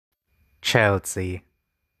Chelsea.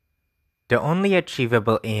 The only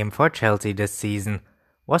achievable aim for Chelsea this season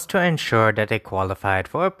was to ensure that they qualified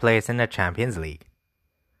for a place in the Champions League.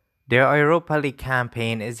 Their Europa League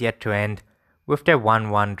campaign is yet to end, with their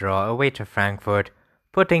 1-1 draw away to Frankfurt,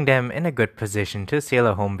 putting them in a good position to seal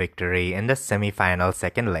a home victory in the semi-final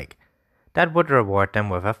second leg that would reward them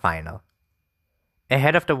with a final.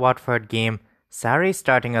 Ahead of the Watford game, Sarri's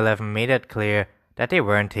starting 11 made it clear that they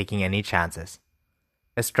weren't taking any chances.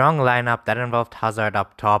 A strong lineup that involved Hazard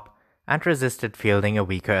up top and resisted fielding a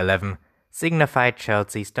weaker 11 signified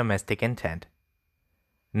Chelsea's domestic intent.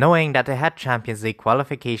 Knowing that they had Champions League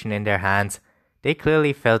qualification in their hands, they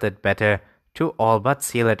clearly felt it better to all but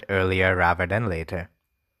seal it earlier rather than later.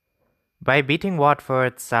 By beating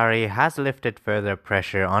Watford, Sarri has lifted further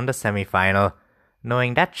pressure on the semi-final,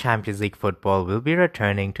 knowing that Champions League football will be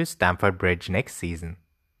returning to Stamford Bridge next season.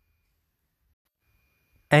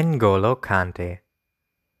 N'Golo Kante.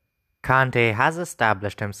 Kante has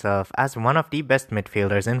established himself as one of the best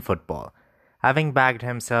midfielders in football, having bagged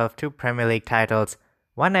himself 2 Premier League titles,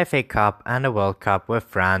 1 FA Cup and a World Cup with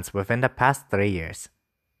France within the past 3 years.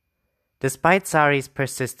 Despite Sarri's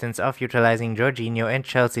persistence of utilizing Jorginho in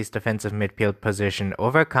Chelsea's defensive midfield position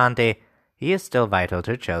over Kante, he is still vital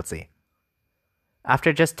to Chelsea.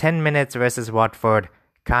 After just 10 minutes versus Watford,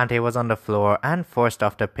 Kante was on the floor and forced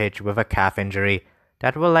off the pitch with a calf injury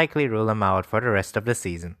that will likely rule him out for the rest of the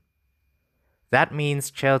season. That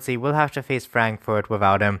means Chelsea will have to face Frankfurt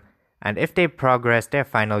without him, and if they progress, their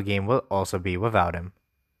final game will also be without him.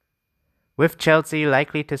 With Chelsea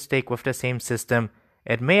likely to stick with the same system,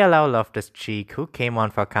 it may allow Loftus-Cheek, who came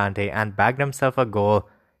on for Kante and bagged himself a goal,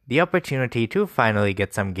 the opportunity to finally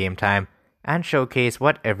get some game time and showcase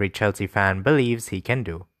what every Chelsea fan believes he can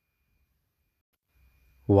do.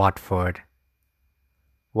 Watford.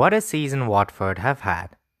 What a season Watford have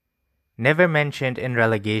had. Never mentioned in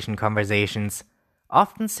relegation conversations,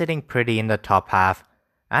 often sitting pretty in the top half,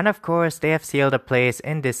 and of course they have sealed a place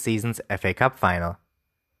in this season's FA Cup final.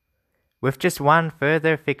 With just one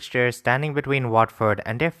further fixture standing between Watford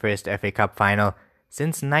and their first FA Cup final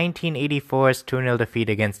since 1984's 2-0 defeat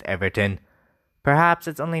against Everton, perhaps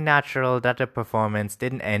it's only natural that the performance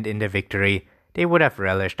didn't end in the victory they would have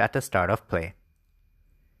relished at the start of play.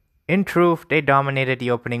 In truth, they dominated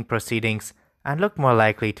the opening proceedings and looked more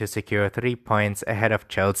likely to secure 3 points ahead of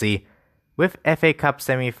Chelsea, with FA Cup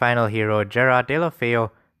semi-final hero Gerard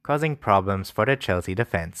Deulofeu causing problems for the Chelsea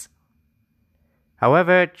defense.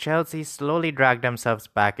 However, Chelsea slowly dragged themselves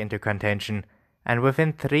back into contention, and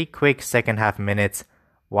within 3 quick second-half minutes,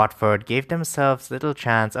 Watford gave themselves little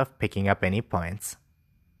chance of picking up any points.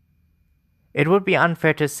 It would be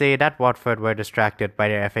unfair to say that Watford were distracted by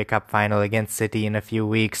their FA Cup final against City in a few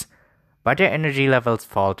weeks, but their energy levels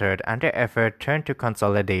faltered and their effort turned to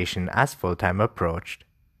consolidation as full-time approached.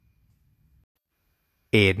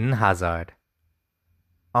 Eden Hazard.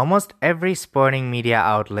 Almost every sporting media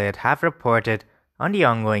outlet have reported on the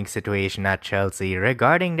ongoing situation at Chelsea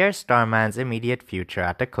regarding their star man's immediate future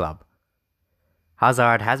at the club.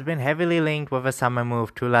 Hazard has been heavily linked with a summer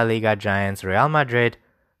move to La Liga giants Real Madrid,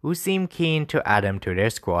 who seem keen to add him to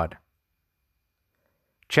their squad.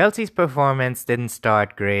 Chelsea's performance didn't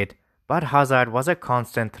start great, but Hazard was a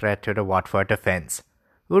constant threat to the Watford defense,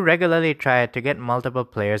 who regularly tried to get multiple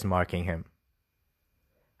players marking him.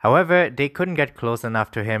 However, they couldn't get close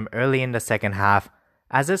enough to him early in the second half,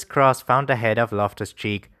 as his cross found the head of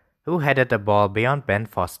Loftus-Cheek, who headed the ball beyond Ben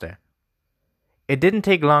Foster. It didn't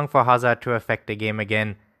take long for Hazard to affect the game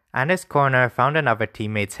again, and his corner found another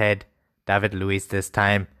teammate's head, David Luiz this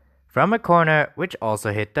time, from a corner which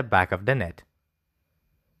also hit the back of the net.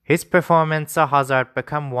 His performance saw Hazard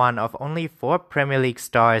become one of only 4 Premier League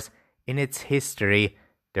stars in its history,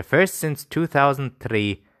 the first since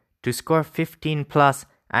 2003, to score 15+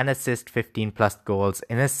 and assist 15+ goals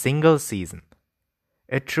in a single season.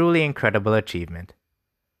 A truly incredible achievement.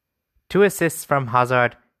 2 assists from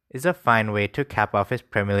Hazard is a fine way to cap off his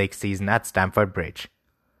Premier League season at Stamford Bridge.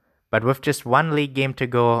 But with just 1 league game to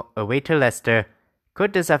go away to Leicester,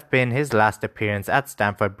 could this have been his last appearance at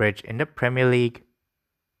Stamford Bridge in the Premier League?